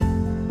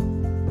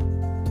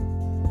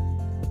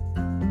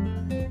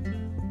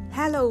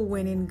Hello,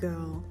 winning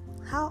girl.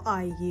 How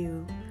are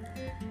you?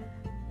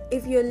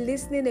 If you're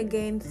listening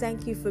again,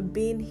 thank you for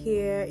being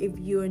here. If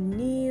you're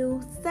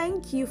new,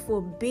 thank you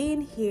for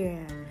being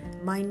here.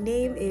 My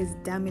name is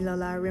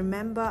Damilola.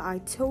 Remember, I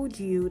told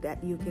you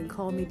that you can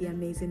call me the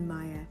Amazing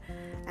Maya.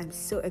 I'm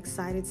so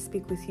excited to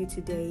speak with you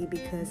today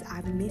because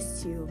I've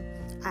missed you.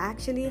 I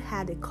actually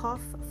had a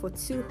cough for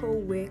 2 whole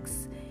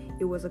weeks.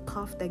 It was a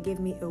cough that gave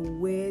me a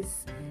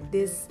whiz,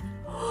 this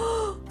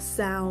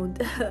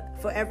sound.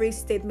 For every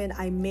statement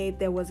I made,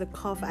 there was a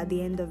cough at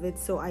the end of it.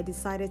 So I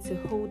decided to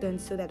hold on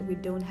so that we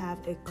don't have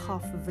a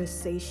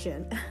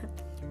conversation.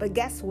 But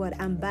guess what?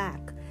 I'm back.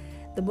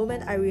 The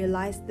moment I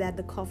realized that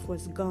the cough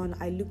was gone,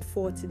 I looked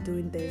forward to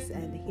doing this,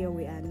 and here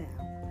we are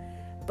now.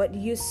 But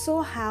you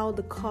saw how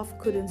the cough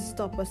couldn't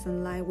stop us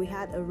online. We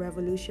had a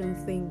revolution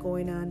thing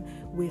going on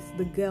with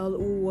The Girl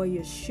Who Wore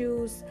Your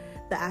Shoes,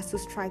 the ASU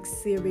Strike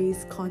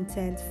series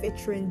content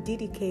featuring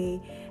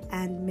DDK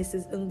and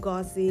Mrs.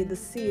 Ngozi, the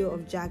CEO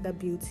of Jaga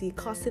Beauty,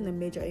 causing a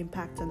major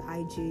impact on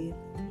IG.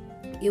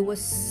 It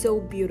was so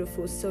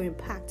beautiful, so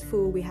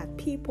impactful. We had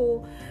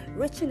people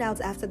reaching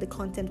out after the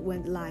content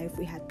went live.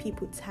 We had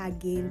people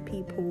tagging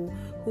people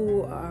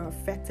who are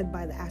affected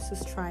by the ASU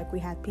strike. We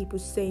had people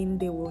saying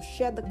they will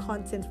share the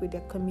content with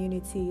their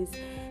communities.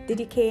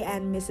 DDK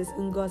and Mrs.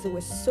 Ngozi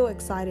were so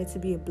excited to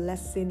be a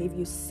blessing. If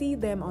you see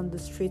them on the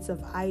streets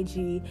of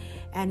IG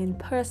and in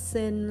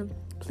person,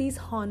 please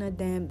honor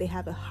them. They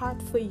have a heart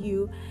for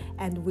you,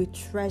 and we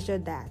treasure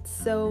that.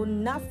 So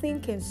nothing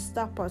can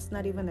stop us,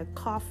 not even a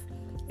cough.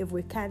 If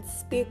we can't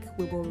speak,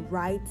 we will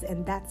write,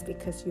 and that's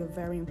because you're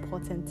very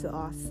important to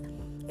us.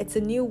 It's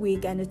a new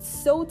week, and it's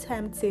so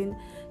tempting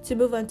to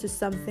move on to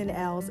something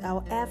else.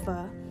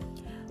 However,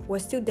 we're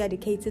still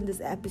dedicating this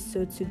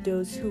episode to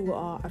those who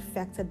are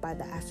affected by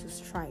the ASU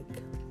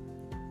strike.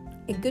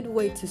 A good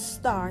way to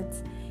start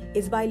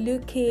is by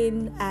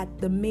looking at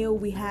the mail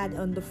we had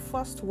on the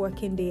first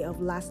working day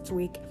of last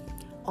week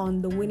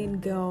on the Winning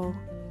Girl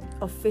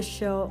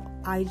official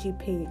IG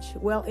page.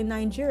 Well, in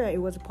Nigeria, it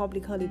was a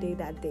public holiday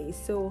that day,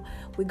 so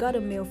we got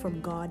a mail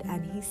from God,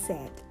 and he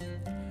said,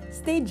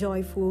 "Stay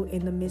joyful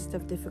in the midst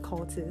of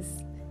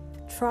difficulties.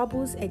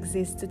 Troubles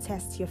exist to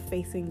test your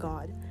faith in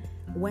God.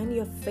 When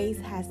your faith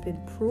has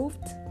been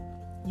proved,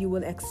 you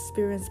will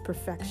experience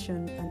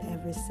perfection on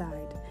every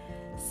side."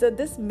 So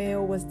this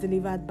mail was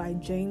delivered by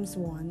James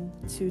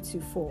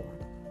 1:2-4.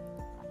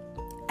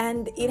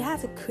 And it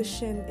has a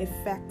cushion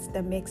effect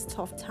that makes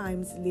tough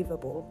times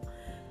livable.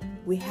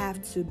 We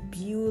have to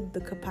build the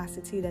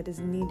capacity that is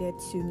needed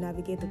to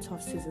navigate the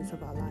tough seasons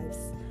of our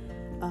lives.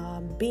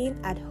 Being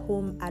at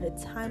home at a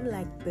time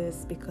like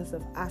this because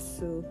of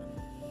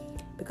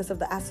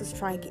the ASU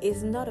strike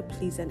is not a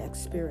pleasant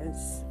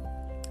experience.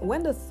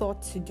 When the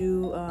thought to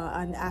do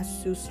an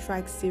ASU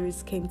strike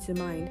series came to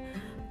mind,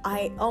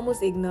 I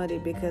almost ignored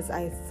it because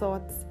I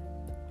thought,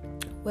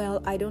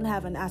 well, I don't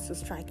have an ASU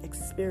strike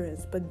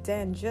experience. But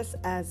then just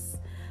as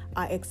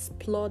I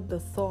explored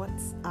the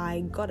thoughts,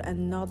 I got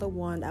another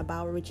one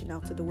about reaching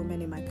out to the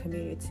women in my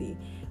community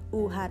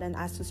who had an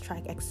ASU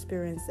strike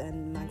experience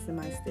and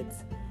maximized it.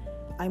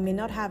 I may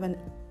not have an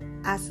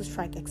ASU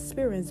strike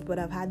experience, but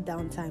I've had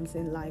downtimes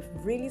in life,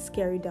 really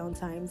scary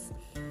downtimes.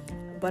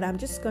 But I'm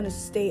just going to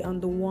stay on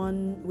the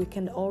one we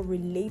can all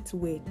relate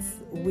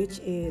with, which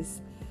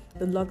is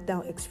the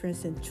lockdown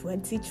experience in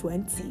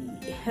 2020.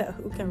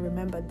 Who can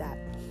remember that?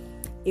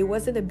 It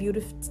wasn't a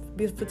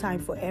beautiful time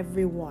for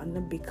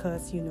everyone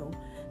because,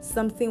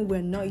 something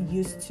we're not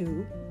used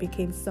to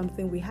became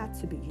something we had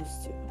to be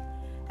used to.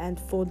 And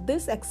for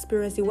this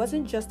experience, it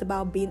wasn't just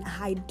about being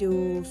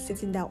idle,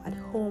 sitting down at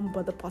home,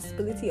 but the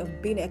possibility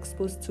of being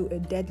exposed to a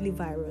deadly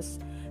virus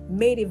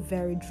made it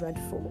very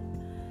dreadful.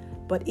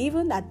 But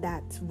even at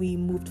that, we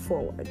moved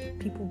forward.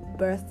 People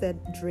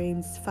birthed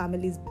dreams,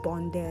 families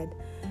bonded.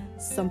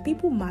 Some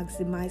people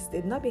maximized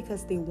it, not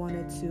because they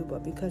wanted to,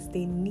 but because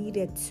they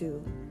needed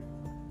to.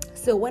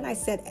 So when I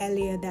said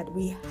earlier that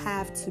we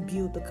have to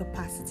build the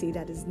capacity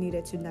that is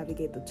needed to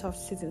navigate the tough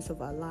seasons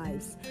of our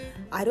lives,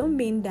 I don't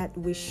mean that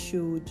we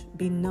should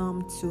be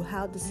numb to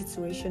how the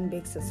situation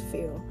makes us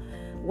feel.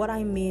 What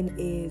I mean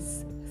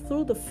is,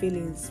 through the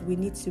feelings, we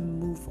need to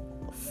move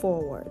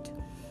forward.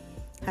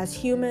 As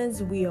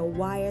humans, we are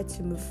wired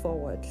to move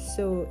forward.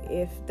 So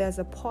if there's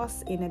a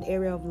pause in an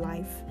area of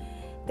life,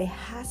 there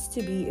has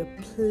to be a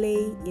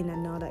play in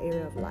another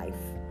area of life.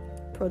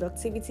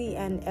 Productivity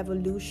and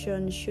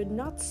evolution should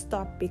not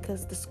stop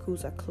because the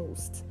schools are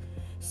closed.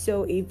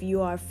 So if you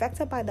are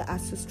affected by the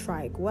ASU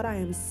strike, what I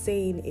am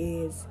saying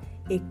is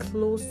a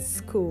closed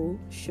school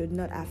should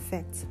not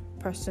affect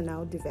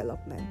personal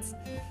development.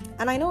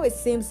 And I know it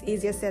seems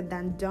easier said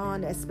than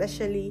done,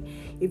 especially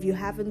if you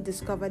haven't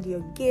discovered your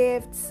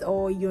gifts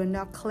or you're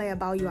not clear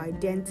about your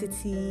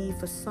identity.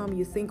 For some,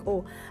 you think,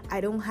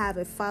 I don't have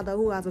a father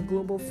who has a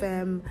global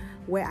firm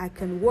where I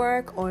can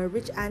work, or a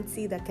rich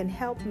auntie that can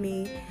help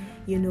me,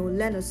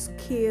 learn a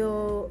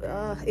skill.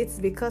 It's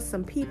because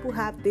some people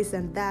have this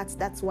and that.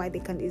 That's why they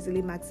can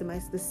easily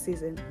maximize this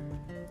season.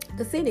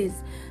 The thing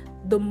is,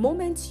 the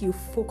moment you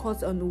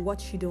focus on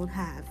what you don't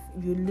have,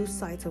 you lose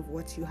sight of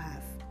what you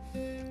have.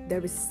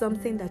 there is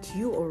something that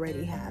you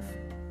already have.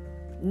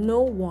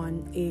 No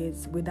one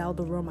is without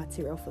the raw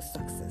material for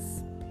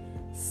success.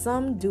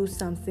 Some do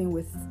something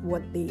with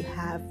what they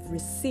have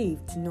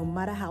received, no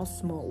matter how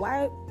small.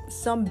 While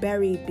some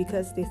bury it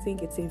because they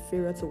think it's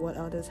inferior to what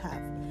others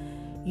have.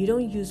 You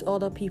don't use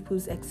other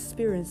people's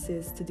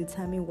experiences to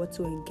determine what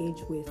to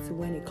engage with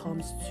when it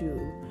comes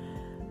to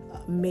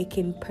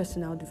making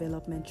personal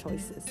development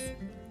choices.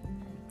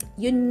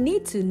 You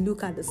need to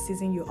look at the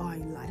season you are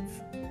in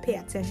life. Pay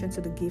attention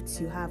to the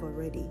gifts you have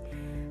already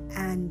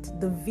and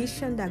the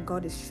vision that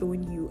God is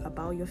showing you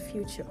about your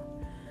future.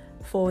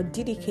 For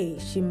DDK,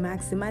 she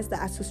maximized the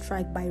ASU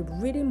strike by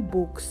reading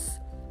books.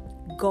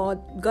 God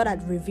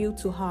had revealed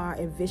to her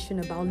a vision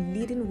about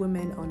leading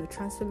women on a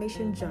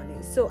transformation journey.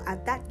 So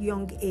at that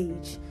young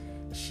age,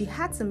 she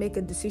had to make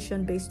a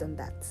decision based on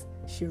that.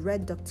 She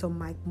read Dr.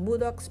 Mike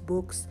Murdoch's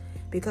books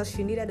because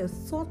she needed a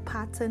thought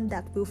pattern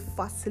that will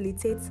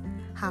facilitate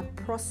her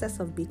process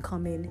of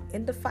becoming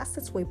in the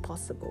fastest way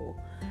possible.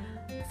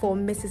 For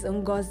Mrs.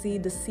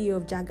 Ngozi, the CEO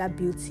of Jaga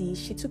Beauty,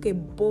 she took a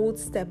bold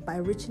step by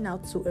reaching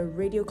out to a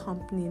radio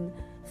company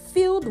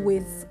filled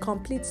with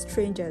complete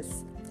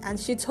strangers, and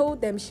she told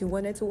them she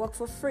wanted to work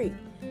for free.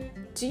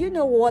 Do you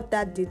know what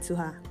that did to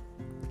her?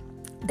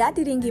 That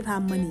didn't give her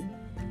money,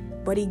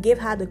 but it gave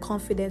her the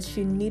confidence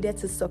she needed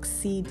to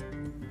succeed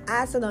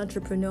as an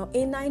entrepreneur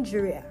in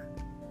Nigeria.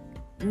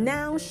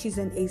 Now she's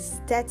an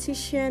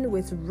esthetician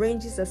with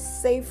ranges of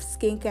safe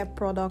skincare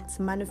products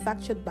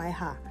manufactured by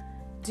her.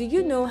 Do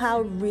you know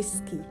how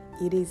risky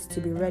it is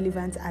to be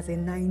relevant as a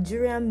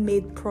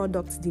Nigerian-made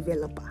product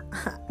developer?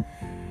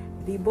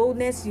 The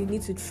boldness you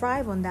need to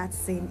thrive on that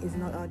scene is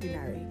not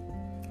ordinary.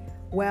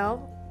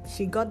 Well,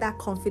 she got that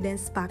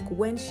confidence back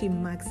when she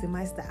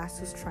maximized the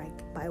ASU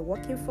strike by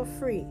working for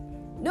free.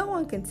 No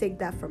one can take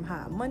that from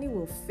her. Money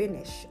will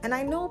finish. And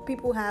I know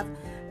people have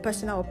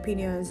personal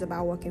opinions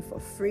about working for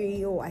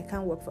free. Oh, I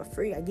can't work for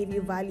free. I give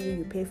you value,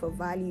 you pay for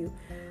value.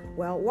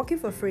 Well, working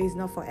for free is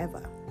not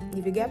forever.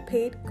 If you get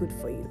paid, good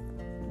for you.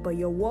 But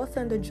your worth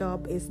on the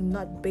job is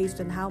not based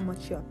on how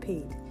much you're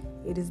paid.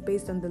 It is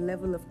based on the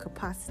level of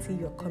capacity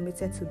you're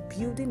committed to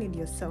building in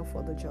yourself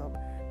for the job.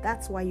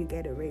 That's why you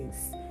get a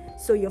raise.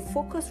 So your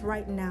focus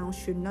right now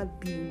should not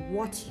be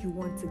what you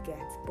want to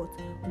get, but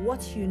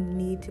what you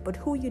need, but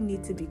who you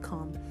need to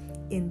become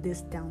in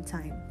this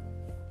downtime.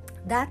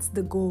 That's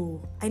the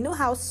goal. I know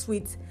how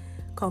sweet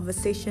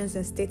conversations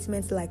and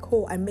statements like,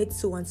 oh, I made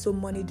so and so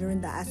money during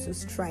the ASU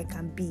strike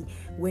can be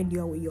when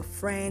you're with your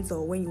friends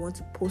or when you want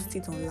to post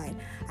it online.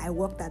 I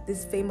worked at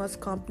this famous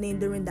company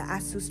during the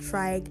ASU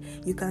strike.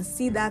 You can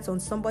see that on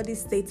somebody's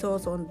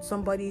status, on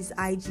somebody's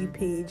IG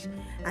page,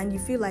 and you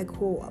feel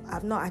like, oh,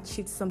 I've not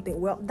achieved something.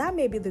 Well, that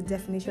may be the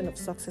definition of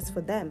success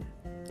for them.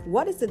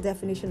 What is the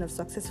definition of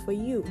success for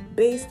you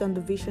based on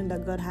the vision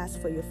that God has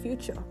for your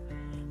future?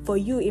 For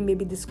you, it may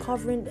be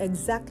discovering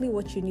exactly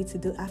what you need to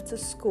do after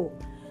school,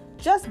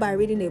 just by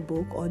reading a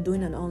book or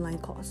doing an online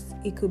course.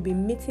 It could be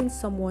meeting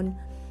someone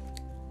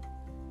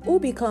who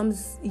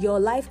becomes your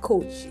life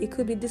coach. It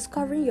could be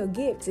discovering your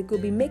gifts. It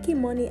could be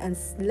making money and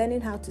learning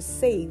how to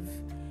save.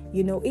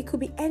 It could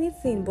be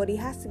anything, but it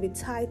has to be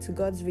tied to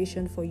God's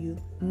vision for you,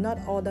 not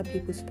other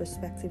people's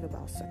perspective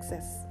about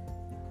success.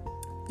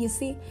 You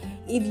see,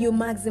 if you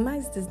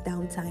maximize this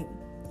downtime,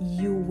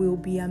 you will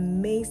be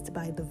amazed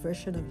by the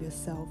version of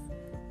yourself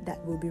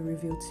that will be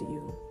revealed to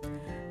you.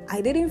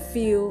 I didn't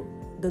feel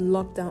the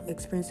lockdown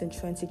experience in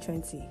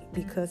 2020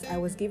 because I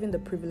was given the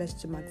privilege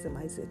to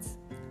maximize it.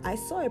 I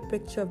saw a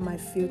picture of my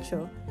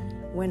future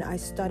when I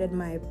started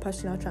my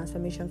personal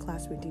transformation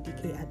class with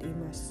DDK at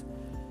Immerse.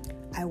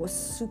 I was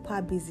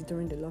super busy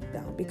during the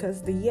lockdown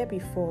because the year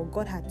before,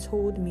 God had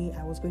told me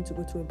I was going to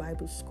go to a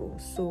Bible school.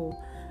 So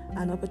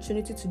an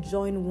opportunity to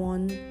join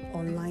one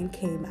online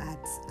came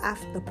at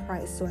half the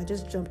price. So I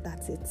just jumped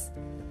at it.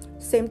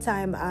 Same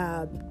time,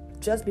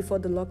 just before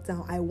the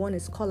lockdown, I won a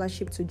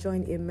scholarship to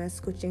join a men's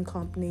coaching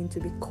company to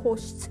be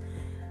coached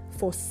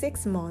for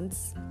 6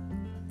 months.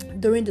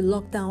 During the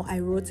lockdown, I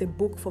wrote a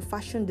book for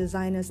fashion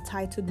designers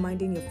titled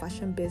Minding Your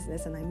Fashion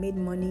Business, and I made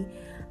money.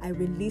 I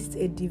released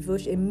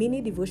a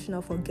mini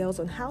devotional for girls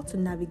on how to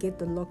navigate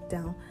the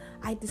lockdown.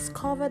 I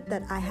discovered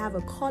that I have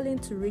a calling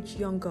to reach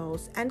young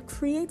girls and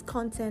create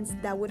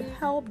content that would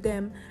help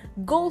them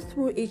go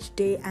through each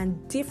day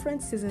and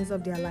different seasons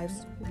of their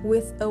lives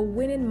with a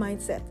winning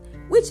mindset,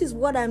 which is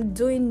what I'm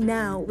doing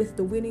now with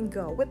The Winning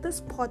Girl, with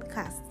this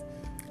podcast.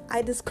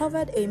 I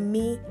discovered a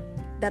me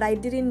that I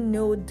didn't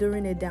know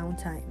during a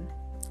downtime.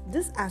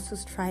 This ASU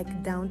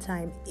strike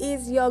downtime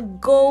is your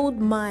gold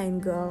mine,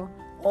 girl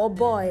or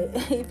boy,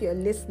 if you're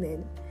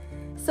listening.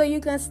 So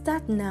you can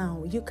start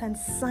now. You can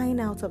sign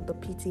out of the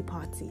PT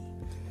party.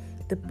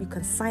 You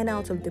can sign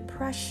out of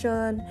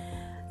depression.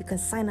 You can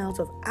sign out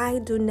of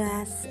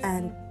idleness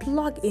and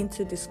plug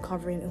into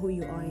discovering who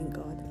you are in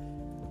God.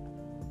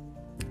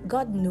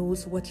 God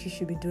knows what you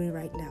should be doing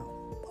right now.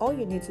 All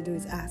you need to do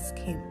is ask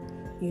Him.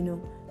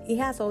 He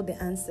has all the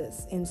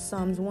answers. In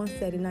Psalms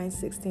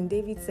 139:16,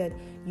 David said,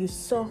 "You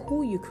saw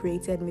who you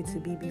created me to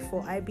be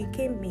before I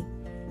became me."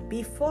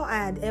 Before I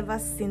had ever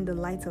seen the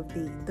light of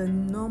day, the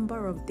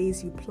number of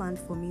days you planned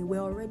for me were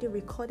already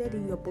recorded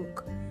in your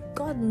book.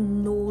 God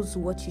knows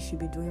what you should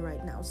be doing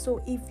right now.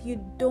 So if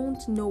you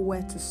don't know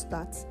where to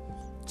start,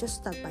 just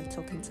start by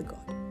talking to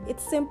God.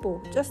 It's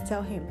simple. Just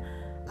tell him,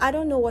 I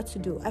don't know what to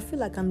do. I feel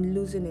like I'm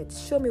losing it.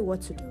 Show me what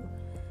to do.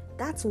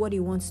 That's what he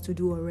wants to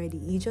do already.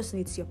 He just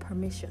needs your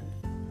permission.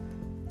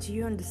 Do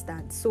you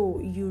understand? So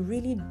you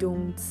really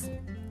don't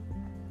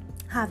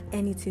have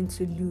anything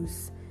to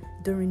lose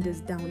during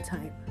this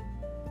downtime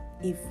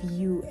if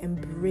you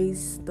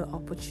embrace the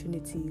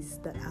opportunities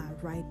that are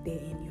right there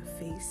in your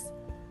face.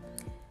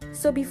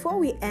 So before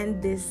we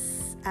end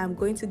this, I'm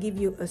going to give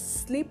you a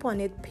sleep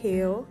on it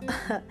pill.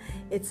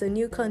 It's a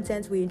new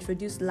content we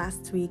introduced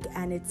last week,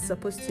 and it's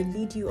supposed to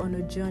lead you on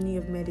a journey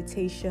of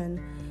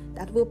meditation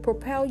that will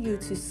propel you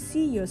to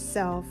see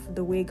yourself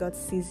the way God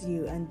sees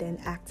you and then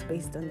act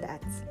based on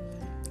that.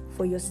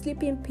 For your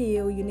sleeping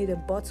pill, you need a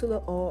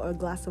bottle or a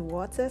glass of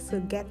water, so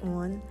get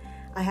one.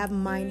 I have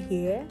mine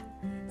here,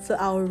 so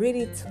I'll read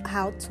it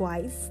out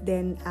twice,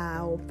 then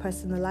I'll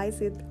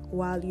personalize it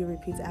while you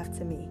repeat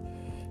after me.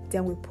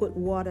 Then we put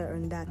water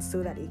on that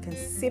so that it can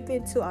seep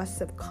into our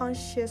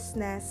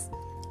subconsciousness,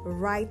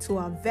 right to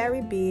our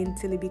very being,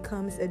 till it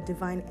becomes a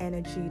divine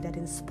energy that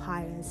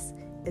inspires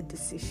a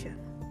decision.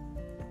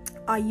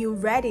 Are you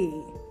ready?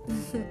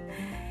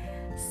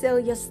 So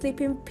your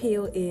sleeping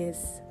pill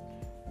is: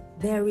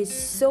 there is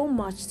so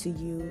much to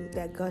you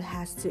that God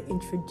has to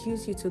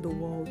introduce you to the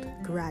world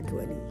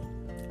gradually.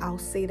 I'll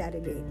say that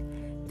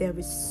again. There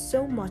is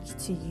so much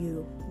to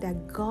you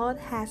that God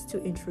has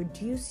to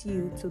introduce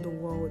you to the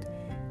world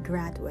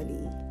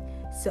gradually.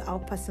 So I'll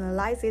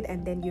personalize it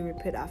and then you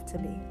repeat after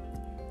me.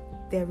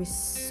 There is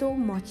so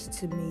much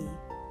to me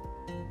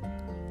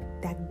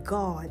that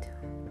God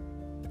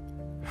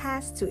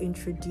has to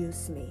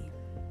introduce me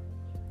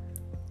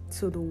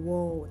to the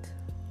world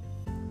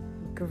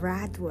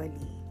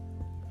gradually.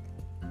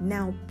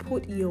 Now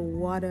put your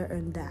water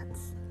on that.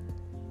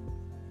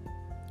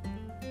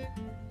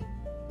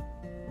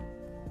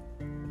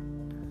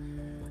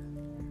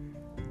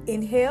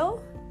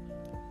 Inhale,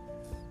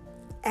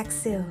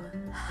 exhale.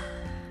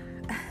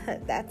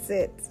 That's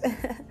it.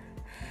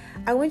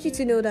 I want you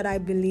to know that I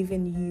believe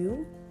in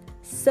you.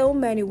 So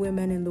many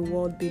women in the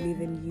world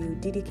believe in you.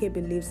 DDK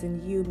believes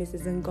in you.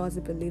 Mrs.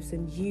 Ngozi believes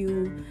in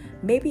you.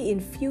 Maybe in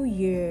few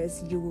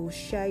years, you will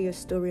share your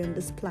story on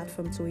this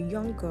platform to a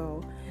young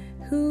girl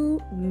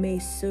who may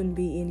soon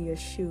be in your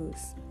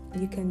shoes.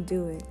 You can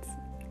do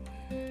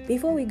it.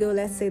 Before we go,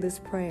 let's say this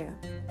prayer.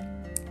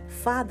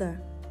 Father,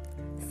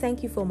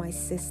 thank you for my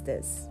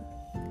sisters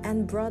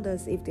and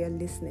brothers if they're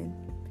listening.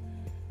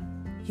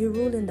 You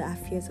rule in the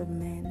affairs of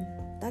men.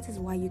 That is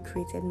why you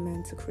created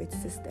men, to create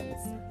systems.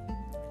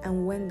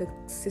 And when the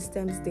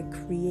systems they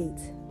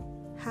create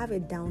have a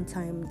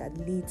downtime that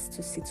leads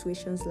to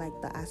situations like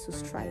the ASU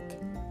strike,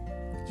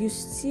 you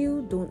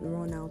still don't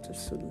run out of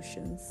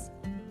solutions.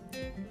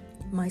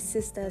 My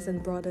sisters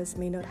and brothers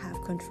may not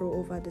have control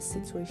over the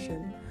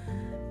situation,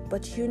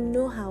 but you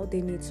know how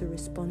they need to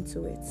respond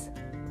to it.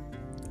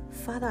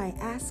 Father, I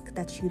ask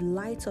that you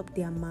light up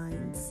their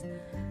minds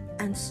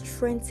and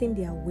strengthen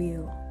their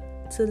will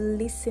to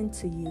listen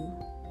to you.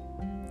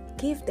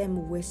 Give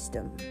them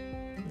wisdom.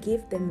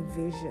 Give them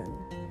vision.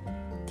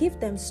 Give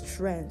them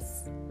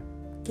strength.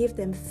 Give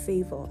them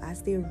favor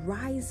as they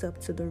rise up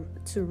to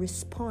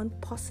respond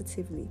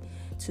positively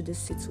to the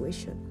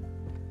situation.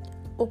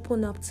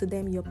 Open up to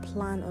them your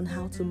plan on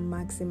how to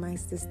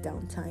maximize this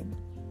downtime.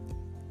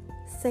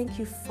 Thank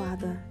you,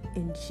 Father,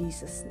 in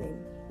Jesus'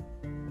 name.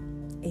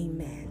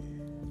 Amen.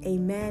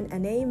 Amen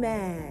and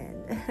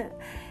amen.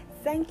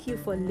 Thank you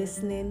for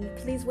listening.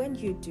 Please, when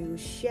you do,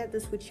 share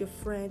this with your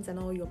friends and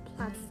all your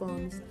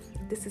platforms.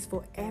 This is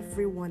for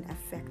everyone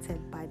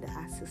affected by the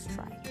ASU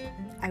strike.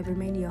 I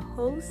remain your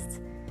host,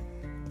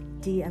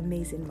 The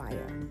Amazing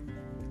Maya.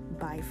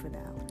 Bye for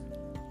now.